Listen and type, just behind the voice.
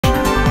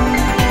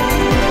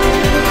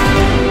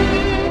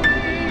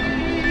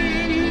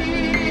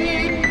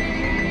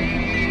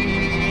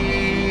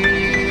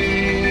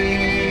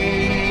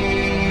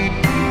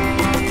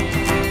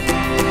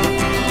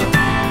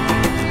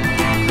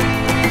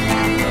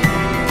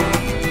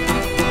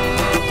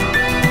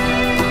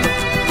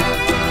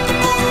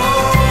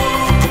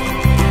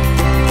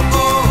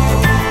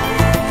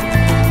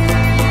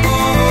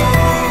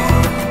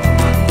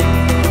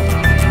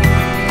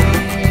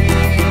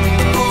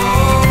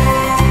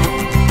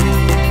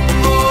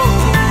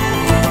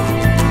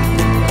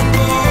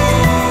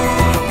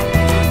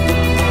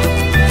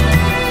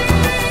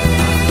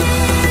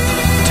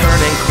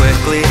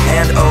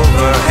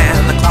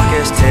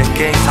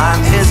thinking time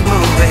is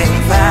moving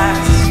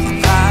fast.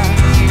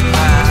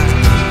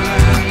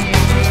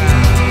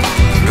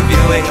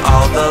 Reviewing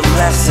all the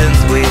lessons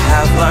we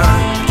have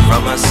learned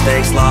from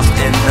mistakes lost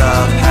in the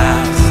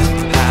past.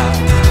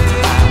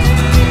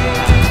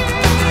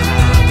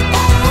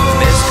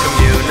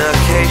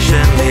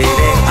 Miscommunication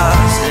leading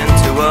us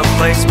into a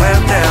place where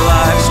their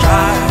lives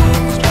strive.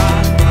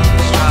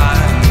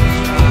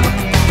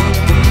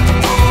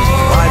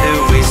 Why do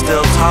we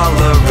still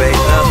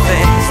tolerate the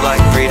things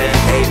like greed and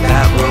hate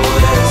that rule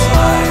this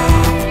life?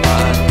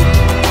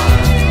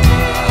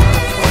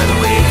 When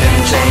we can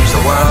change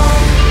the world,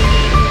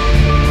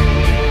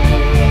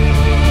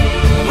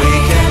 we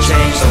can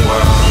change the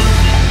world.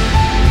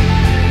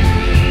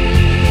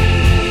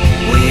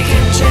 We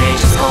can change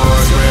the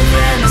scores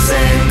within a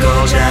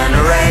single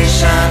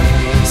generation.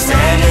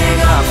 Standing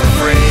up for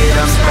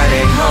freedom,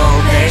 spreading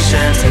hope,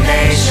 nation to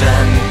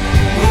nation.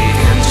 We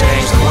can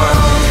change the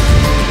world.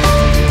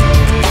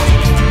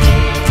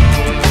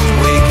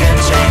 We can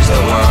change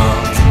the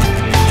world.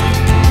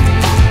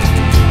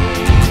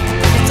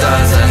 It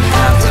doesn't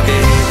have to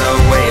be the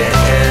way it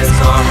is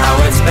or how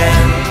it's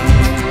been.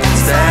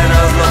 Instead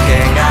of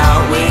looking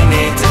out, we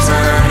need to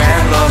turn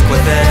and look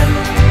within.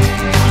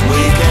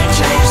 We can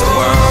change the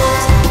world.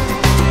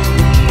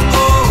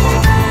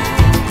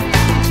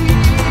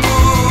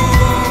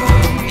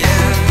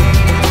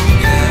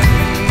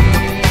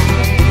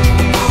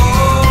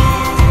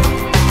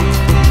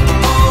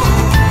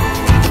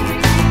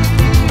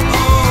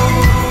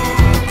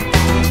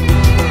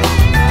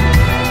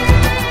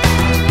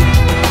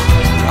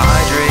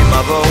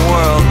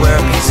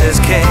 Is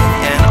king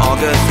and all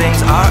good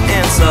things are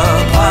in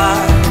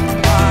supply.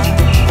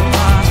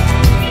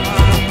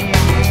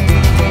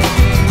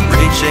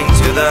 Reaching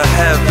to the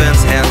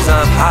heavens, hands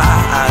up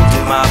high, I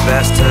do my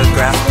best to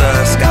grasp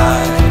the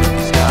sky.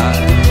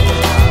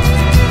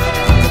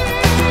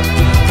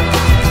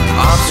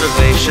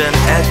 Observation,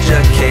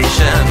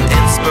 education,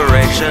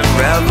 inspiration,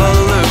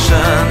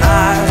 revolution.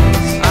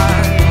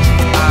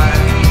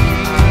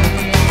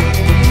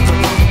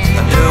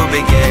 A new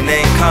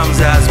beginning